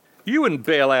Ewen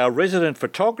Bell, our resident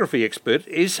photography expert,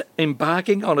 is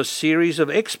embarking on a series of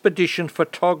expedition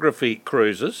photography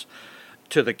cruises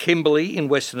to the Kimberley in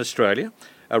Western Australia,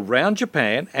 around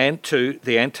Japan and to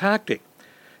the Antarctic.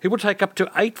 He will take up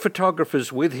to 8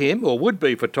 photographers with him, or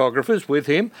would-be photographers with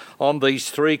him, on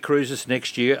these 3 cruises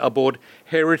next year aboard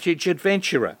Heritage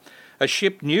Adventurer, a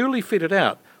ship newly fitted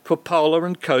out for polar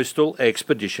and coastal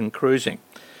expedition cruising.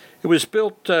 It was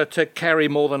built to carry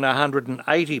more than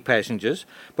 180 passengers,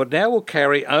 but now will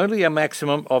carry only a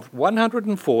maximum of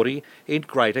 140 in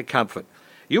greater comfort.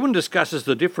 Ewen discusses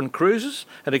the different cruises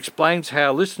and explains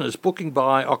how listeners booking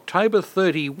by October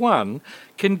 31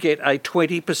 can get a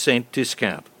 20%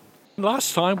 discount.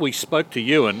 Last time we spoke to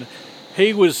Ewen,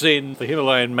 he was in the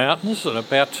Himalayan mountains and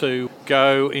about to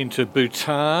go into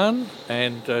Bhutan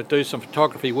and do some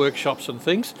photography workshops and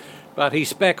things. But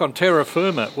he's back on terra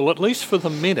firma, well, at least for the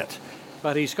minute.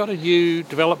 But he's got a new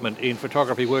development in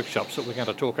photography workshops that we're going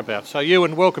to talk about. So,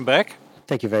 Ewen, welcome back.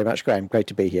 Thank you very much, Graeme. Great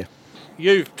to be here.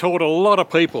 You've taught a lot of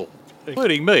people,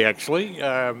 including me, actually,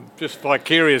 just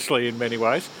vicariously in many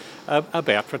ways,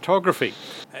 about photography.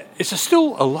 Is there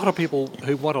still a lot of people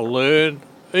who want to learn,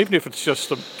 even if it's just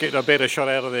to get a better shot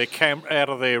out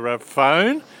of their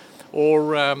phone?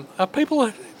 Or are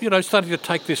people, starting to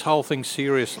take this whole thing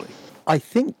seriously? I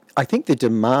think the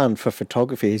demand for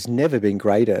photography has never been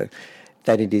greater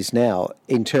than it is now,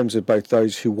 in terms of both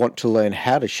those who want to learn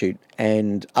how to shoot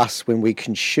and us when we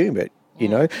consume it.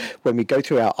 When we go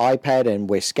through our iPad and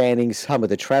we're scanning some of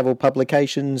the travel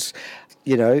publications,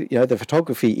 the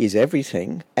photography is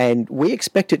everything, and we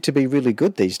expect it to be really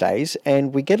good these days,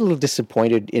 and we get a little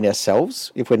disappointed in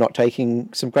ourselves if we're not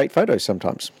taking some great photos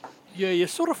sometimes. Yeah, you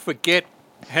sort of forget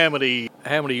how many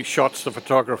shots the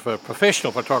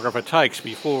professional photographer takes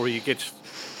before he gets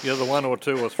the 1 or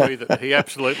 2 or 3 that he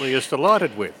absolutely is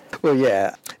delighted with. Well,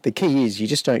 yeah, the key is you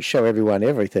just don't show everyone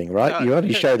everything, right? No. You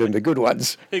only show them the good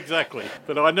ones. Exactly.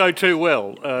 But I know too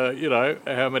well,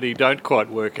 how many don't quite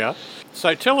work out.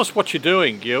 So tell us what you're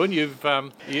doing, Ewen.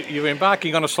 You're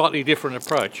embarking on a slightly different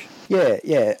approach. Yeah.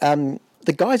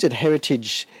 The guys at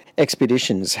Heritage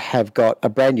Expeditions have got a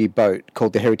brand new boat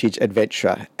called the Heritage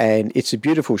Adventurer, and it's a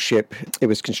beautiful ship. It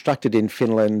was constructed in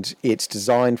Finland. It's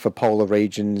designed for polar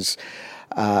regions.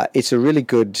 It's a really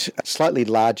good, slightly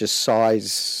larger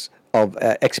size of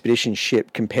expedition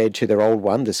ship compared to their old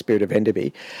one, the Spirit of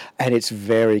Enderby, and it's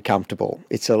very comfortable.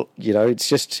 It's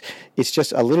just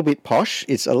a little bit posh.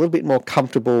 It's a little bit more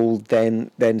comfortable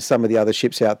than some of the other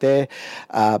ships out there,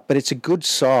 but it's a good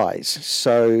size.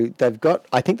 So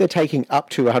I think they're taking up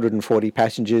to 140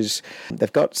 passengers.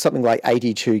 They've got something like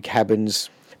 82 cabins.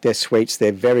 They're suites.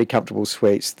 They're very comfortable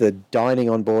suites. The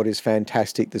dining on board is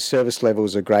fantastic. The service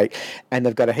levels are great. And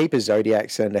they've got a heap of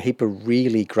Zodiacs and a heap of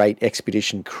really great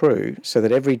expedition crew, so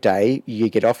that every day you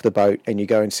get off the boat and you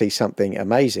go and see something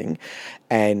amazing.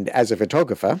 And as a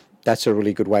photographer, that's a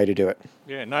really good way to do it.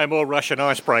 Yeah, no more Russian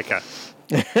icebreaker.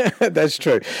 That's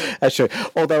true.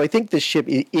 Although I think the ship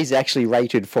is actually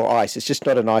rated for ice. It's just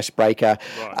not an icebreaker.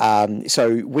 Right.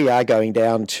 So we are going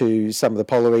down to some of the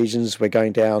polar regions. We're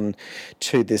going down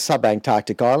to the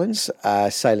subantarctic islands,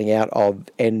 sailing out of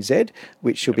NZ,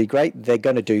 which will be great. They're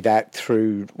going to do that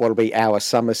through what will be our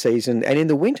summer season. And in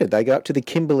the winter, they go up to the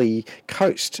Kimberley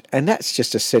coast. And that's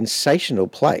just a sensational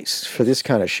place for this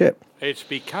kind of ship. It's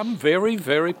become very,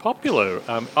 very popular.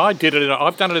 I've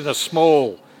done it in a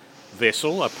small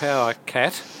vessel, a power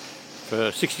cat, for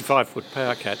a 65-foot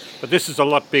power cat, but this is a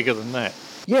lot bigger than that.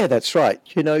 Yeah, that's right.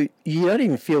 You don't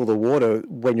even feel the water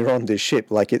when you're on this ship.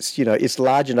 Like it's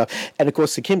large enough. And of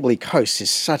course, the Kimberley coast is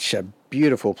such a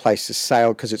beautiful place to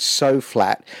sail because it's so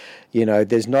flat.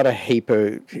 There's not a heap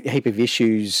of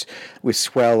issues with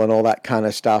swell and all that kind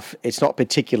of stuff. It's not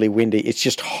particularly windy. It's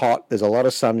just hot. There's a lot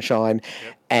of sunshine.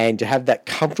 Yep. And to have that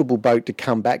comfortable boat to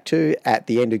come back to at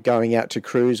the end of going out to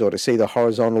cruise, or to see the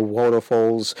horizontal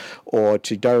waterfalls, or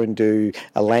to go and do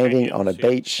a landing on a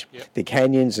beach, the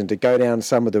canyons, and to go down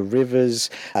some of the rivers,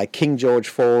 King George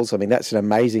Falls. I mean, that's an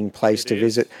amazing place to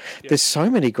visit. Yep. There's so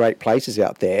many great places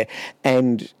out there.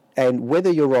 And whether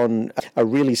you're on a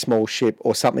really small ship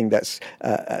or something that's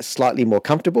slightly more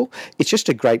comfortable, it's just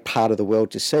a great part of the world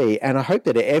to see. And I hope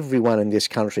that everyone in this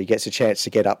country gets a chance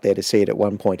to get up there to see it at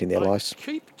one point in their lives.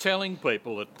 Keep telling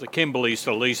people that the Kimberley's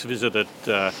the least visited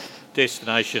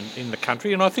destination in the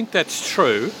country, and I think that's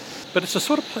true. But it's the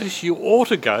sort of place you ought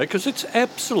to go because it's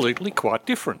absolutely quite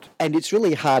different. And it's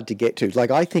really hard to get to.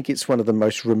 Like, I think it's one of the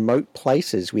most remote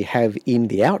places we have in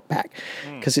the outback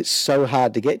because it's so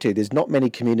hard to get to. There's not many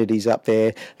communities up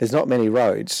there. There's not many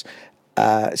roads.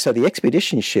 So the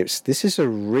expedition ships, this is a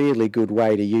really good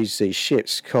way to use these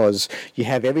ships because you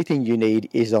have everything you need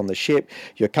is on the ship.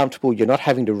 You're comfortable. You're not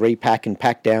having to repack and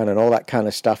pack down and all that kind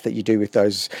of stuff that you do with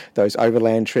those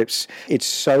overland trips. It's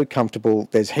so comfortable.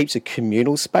 There's heaps of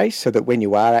communal space so that when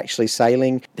you are actually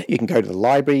sailing, you can go to the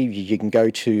library, you can go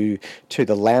to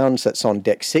the lounge that's on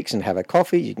deck 6 and have a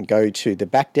coffee. You can go to the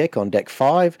back deck on deck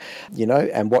 5,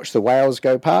 and watch the whales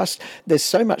go past. There's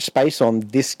so much space on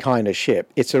this kind of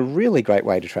ship. It's a really great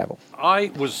way to travel.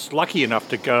 I was lucky enough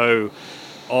to go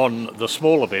on the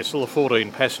smaller vessel, a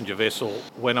 14-passenger vessel,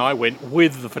 when I went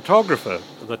with the photographer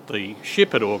that the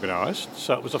ship had organised.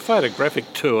 So it was a photographic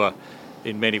tour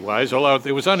in many ways, although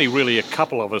there was only really a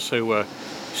couple of us who were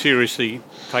seriously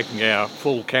taking our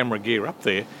full camera gear up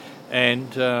there.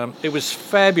 And it was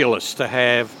fabulous to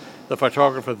have the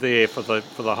photographer there for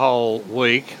the whole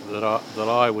week that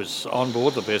I was on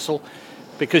board the vessel,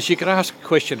 because you could ask a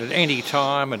question at any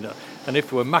time, and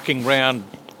if we were mucking around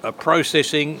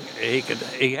processing,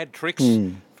 he had tricks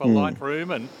for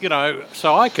Lightroom, and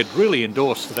so I could really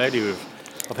endorse the value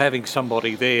of having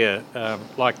somebody there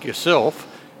like yourself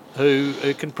who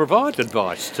can provide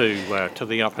advice to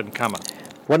the up and comer.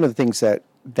 One of the things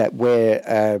that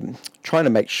we're trying to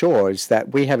make sure is that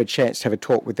we have a chance to have a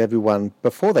talk with everyone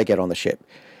before they get on the ship.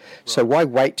 So why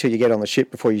wait till you get on the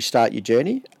ship before you start your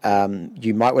journey?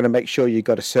 You might want to make sure you've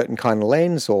got a certain kind of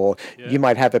lens, or you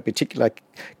might have a particular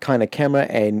kind of camera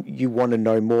and you want to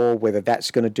know more whether that's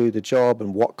going to do the job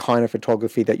and what kind of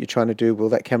photography that you're trying to do, will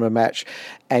that camera match?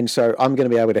 And so I'm going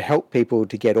to be able to help people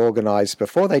to get organised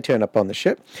before they turn up on the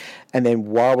ship. And then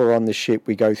while we're on the ship,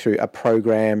 we go through a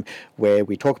program where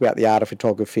we talk about the art of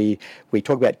photography, we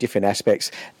talk about different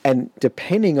aspects, and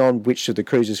depending on which of the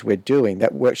cruises we're doing,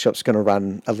 that workshop's going to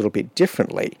run a little bit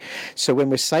differently. So when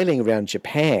we're sailing around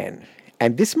Japan,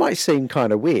 and this might seem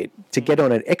kind of weird, to get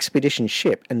on an expedition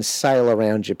ship and sail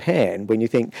around Japan when you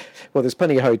think, well, there's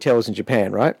plenty of hotels in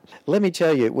Japan, right? Let me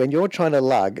tell you, when you're trying to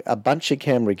lug a bunch of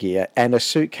camera gear and a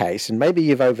suitcase, and maybe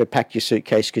you've overpacked your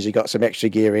suitcase because you've got some extra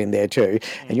gear in there too,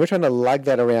 and you're trying to lug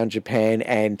that around Japan,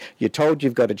 and you're told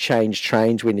you've got to change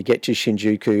trains when you get to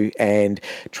Shinjuku, and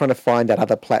trying to find that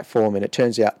other platform, and it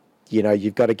turns out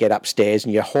you've got to get upstairs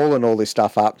and you're hauling all this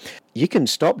stuff up. You can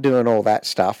stop doing all that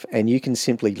stuff and you can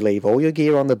simply leave all your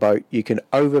gear on the boat. You can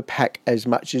overpack as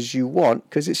much as you want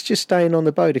because it's just staying on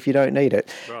the boat if you don't need it.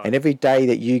 Right. And every day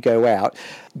that you go out,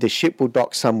 the ship will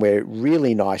dock somewhere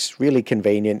really nice, really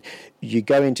convenient. You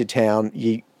go into town,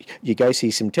 you go see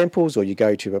some temples, or you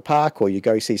go to a park, or you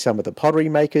go see some of the pottery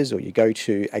makers, or you go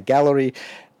to a gallery,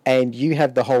 and you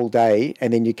have the whole day,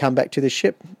 and then you come back to the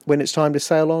ship when it's time to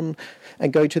sail on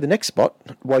and go to the next spot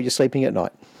while you're sleeping at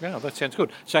night. Yeah, that sounds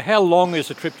good. So how long is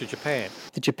the trip to Japan?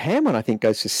 The Japan one, I think,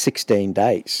 goes for 16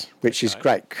 days, which is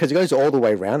great because it goes all the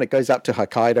way around. It goes up to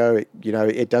Hokkaido,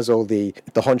 it does all the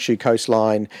Honshu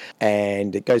coastline,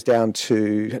 and it goes down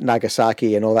to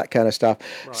Nagasaki and all that kind of stuff.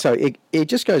 Right. So it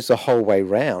just goes the whole way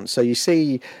round. So you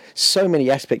see so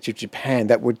many aspects of Japan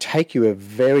that would take you a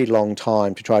very long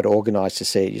time to try to organise to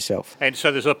see it yourself. And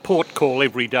so there's a port call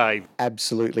every day?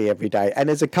 Absolutely every day. And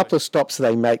there's a couple of stops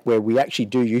they make where we actually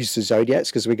do use the Zodiacs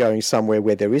because we're going somewhere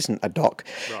where there isn't a dock.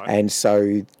 Right. And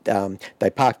so they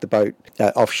park the boat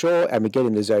offshore and we get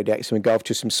in the Zodiacs and we go off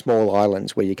to some small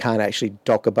islands where you can't actually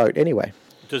dock a boat anyway.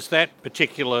 Does that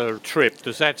particular trip,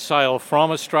 sail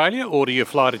from Australia or do you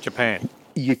fly to Japan?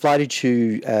 You fly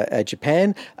to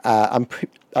Japan.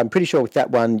 I'm pretty sure with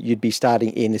that one you'd be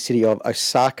starting in the city of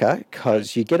Osaka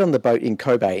because you get on the boat in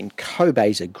Kobe, and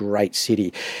Kobe's a great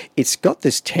city. It's got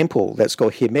this temple that's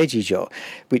called Himejijo,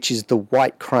 which is the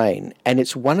White Crane, and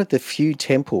it's one of the few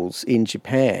temples in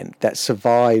Japan that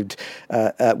survived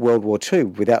World War II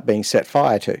without being set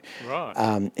fire to.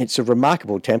 Right. It's a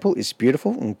remarkable temple. It's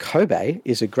beautiful, and Kobe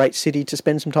is a great city to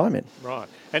spend some time in. Right.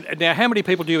 And now, how many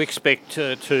people do you expect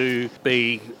to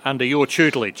be under your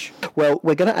tutelage? Well,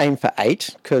 we're going to aim for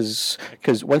 8 because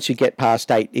once you get past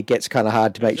 8, it gets kind of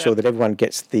hard to make sure that everyone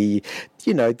gets the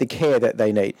care that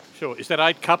they need. Sure. Is that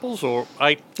 8 couples or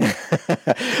 8?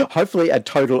 Hopefully a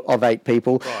total of 8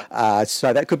 people. Right.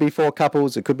 So that could be 4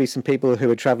 couples. It could be some people who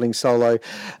are travelling solo.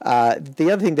 The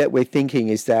other thing that we're thinking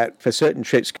is that for certain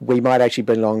trips, we might actually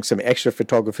bring along some extra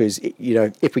photographers.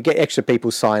 If we get extra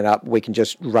people sign up, we can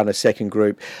just run a second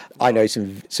group. I know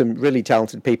some really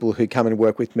talented people who come and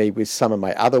work with me with some of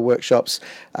my other workshops.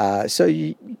 So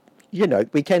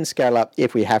we can scale up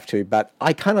if we have to, but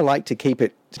I kind of like to keep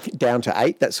it down to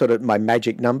 8. That's sort of my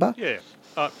magic number. Yeah.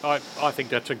 I think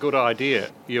that's a good idea,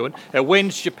 Ewan.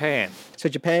 When's Japan? So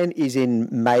Japan is in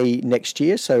May next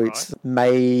year, so it's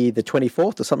May the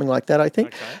 24th or something like that, I think.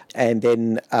 Okay. And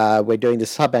then we're doing the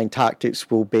Subantarctics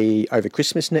will be over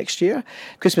Christmas next year,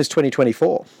 Christmas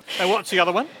 2024. And what's the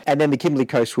other one? And then the Kimberley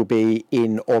Coast will be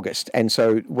in August. And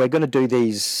so we're going to do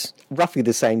these roughly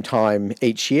the same time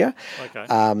each year. Okay.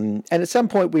 And at some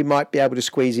point we might be able to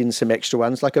squeeze in some extra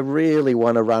ones. Like I really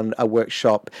want to run a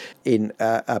workshop in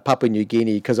Papua New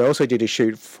Guinea, because I also did a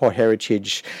shoot for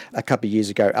Heritage a couple of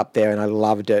years ago up there, and I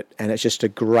loved it. And it's just a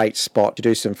great spot to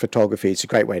do some photography. It's a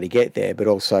great way to get there, but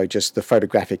also just the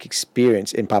photographic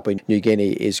experience in Papua New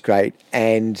Guinea is great.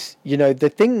 And, you know, the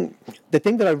thing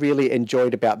that I really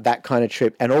enjoyed about that kind of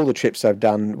trip and all the trips I've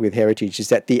done with Heritage is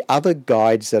that the other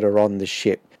guides that are on the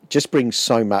ship just bring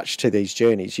so much to these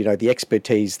journeys. You know, the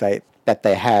expertise that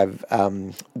they have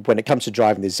when it comes to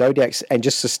driving the Zodiacs, and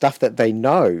just the stuff that they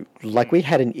know. Like we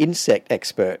had an insect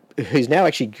expert who's now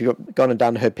actually gone and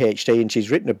done her PhD, and she's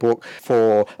written a book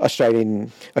for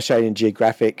Australian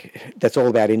Geographic that's all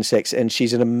about insects, and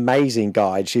she's an amazing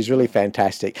guide. She's really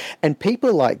fantastic. And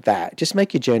people like that just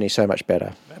make your journey so much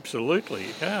better. Absolutely.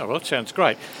 Yeah, well, that sounds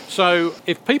great. So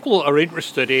if people are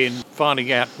interested in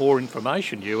finding out more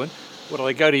information, Ewan, do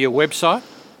they go to your website?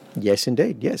 Yes,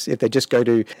 indeed. Yes. If they just go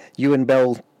to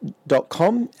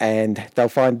ewenbell.com and they'll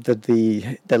find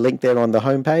the link there on the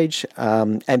homepage.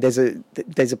 And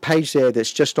there's a page there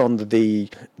that's just on the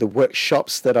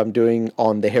workshops that I'm doing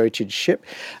on the Heritage ship.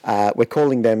 We're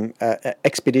calling them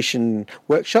expedition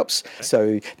workshops. Okay.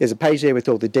 So there's a page there with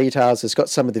all the details. It's got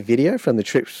some of the video from the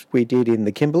trips we did in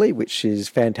the Kimberley, which is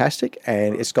fantastic.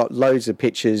 And it's got loads of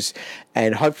pictures,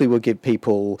 and hopefully we'll give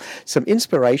people some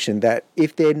inspiration that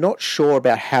if they're not sure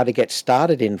about how to get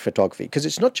started in photography, because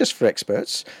it's not just for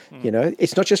experts, you know,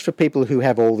 it's not just for people who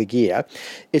have all the gear,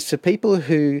 it's for people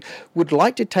who would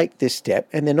like to take this step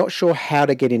and they're not sure how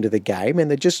to get into the game,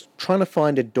 and they're just trying to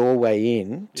find a doorway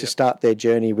in to start their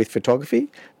journey with photography.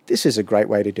 This is a great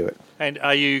way to do it. And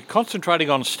are you concentrating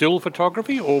on still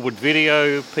photography, or would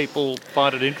video people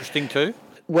find it interesting too?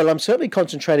 Well, I'm certainly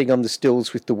concentrating on the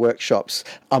stills with the workshops.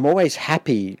 I'm always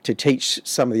happy to teach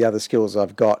some of the other skills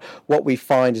I've got. What we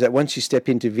find is that once you step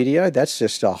into video, that's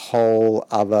just a whole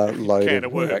other load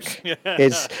of work.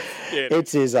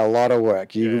 It is a lot of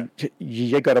work. You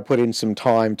got to put in some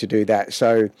time to do that.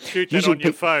 So shoot that on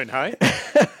your phone, hey?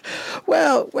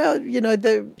 Well, you know,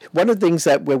 one of the things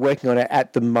that we're working on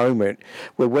at the moment,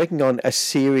 we're working on a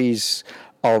series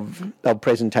of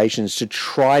presentations to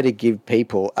try to give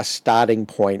people a starting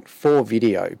point for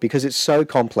video, because it's so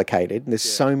complicated and there's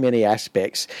so many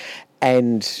aspects,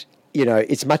 and you know,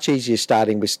 it's much easier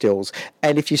starting with stills.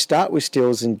 And if you start with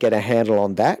stills and get a handle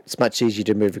on that, it's much easier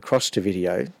to move across to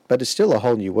video, but it's still a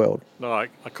whole new world. No, I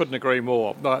couldn't agree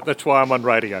more. No, that's why I'm on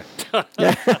radio.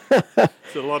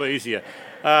 It's a lot easier.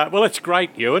 Well, that's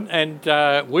great, Ewan, and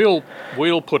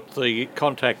we'll put the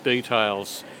contact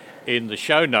details in the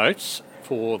show notes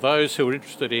for those who are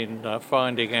interested in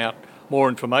finding out more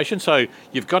information. So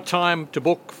you've got time to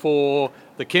book for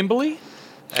the Kimberley,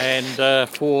 and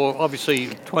for obviously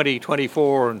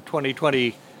 2024 and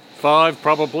 2025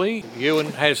 probably,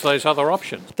 Ewan has those other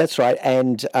options. That's right,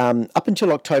 and up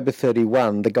until October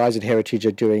 31, the guys at Heritage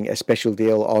are doing a special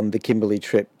deal on the Kimberley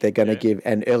trip. They're going to give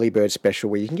an early bird special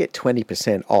where you can get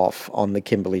 20% off on the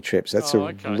Kimberley trips. That's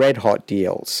a red hot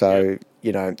deal. So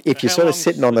you know, if you're sort of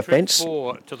sitting on the fence.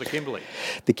 To the Kimberley?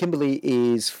 The Kimberley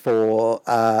is for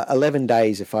 11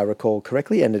 days, if I recall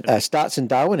correctly, and it starts in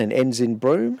Darwin and ends in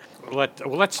Broome. Well,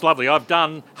 that's lovely. I've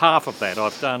done half of that.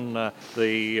 I've done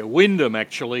the Wyndham,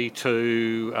 actually,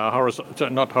 to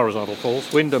not Horizontal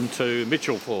Falls, Wyndham to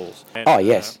Mitchell Falls. And,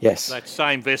 yes. That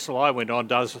same vessel I went on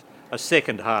does a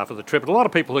second half of the trip. And a lot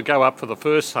of people who go up for the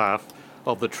first half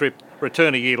of the trip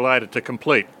return a year later to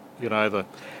complete, you know, the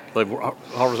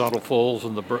Horizontal Falls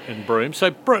and Broome.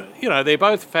 So, you know, they're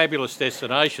both fabulous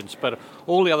destinations, but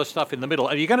all the other stuff in the middle.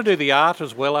 Are you going to do the art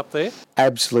as well up there?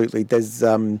 Absolutely. There's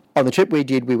on the trip we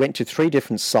did, we went to 3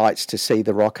 different sites to see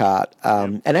the rock art.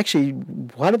 And actually,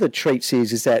 one of the treats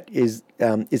is that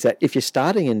if you're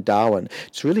starting in Darwin,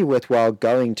 it's really worthwhile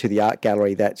going to the art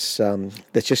gallery that's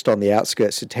just on the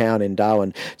outskirts of town in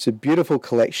Darwin. It's a beautiful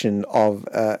collection of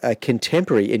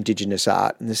contemporary Indigenous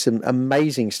art, and there's some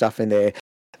amazing stuff in there.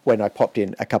 When I popped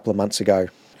in a couple of months ago.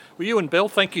 Well, Ewan Bell,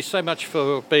 thank you so much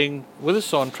for being with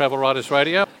us on Travel Writers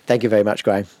Radio. Thank you very much,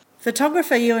 Graeme.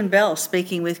 Photographer Ewan Bell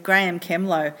speaking with Graeme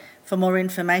Kemlo. For more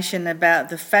information about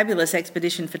the fabulous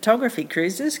expedition photography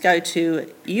cruises, go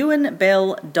to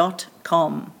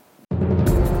ewenbell.com.